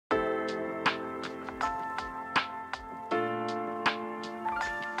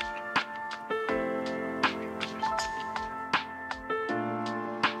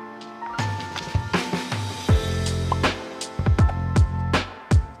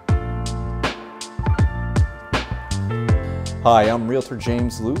Hi, I'm Realtor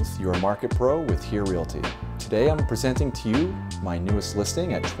James Luth, your market pro with Here Realty. Today I'm presenting to you my newest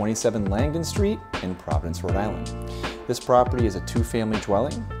listing at 27 Langdon Street in Providence, Rhode Island. This property is a two-family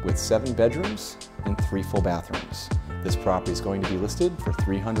dwelling with 7 bedrooms and 3 full bathrooms. This property is going to be listed for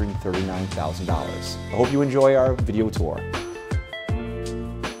 $339,000. I hope you enjoy our video tour.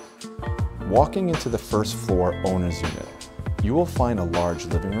 Walking into the first floor owner's unit, you will find a large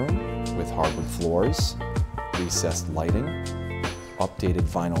living room with hardwood floors, recessed lighting, updated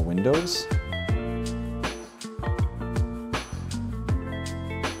vinyl windows,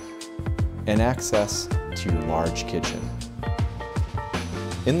 and access to your large kitchen.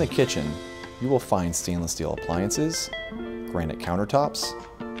 In the kitchen, you will find stainless steel appliances, granite countertops,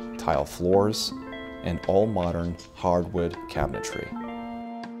 tile floors, and all modern hardwood cabinetry.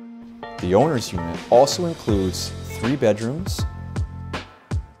 The owner's unit also includes 3 bedrooms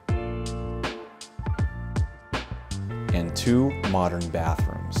and 2 modern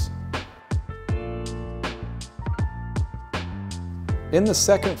bathrooms. In the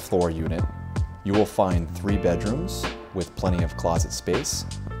second floor unit, you will find 3 bedrooms with plenty of closet space,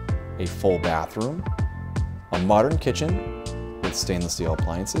 a full bathroom, a modern kitchen with stainless steel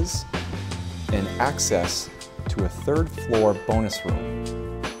appliances, and access to a 3rd floor bonus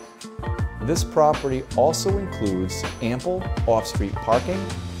room. This property also includes ample off-street parking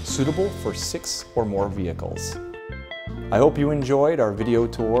suitable for 6 or more vehicles. I hope you enjoyed our video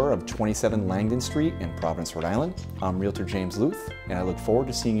tour of 27 Langdon Street in Providence, Rhode Island. I'm Realtor James Luth, and I look forward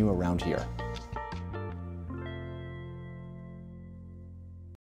to seeing you around here.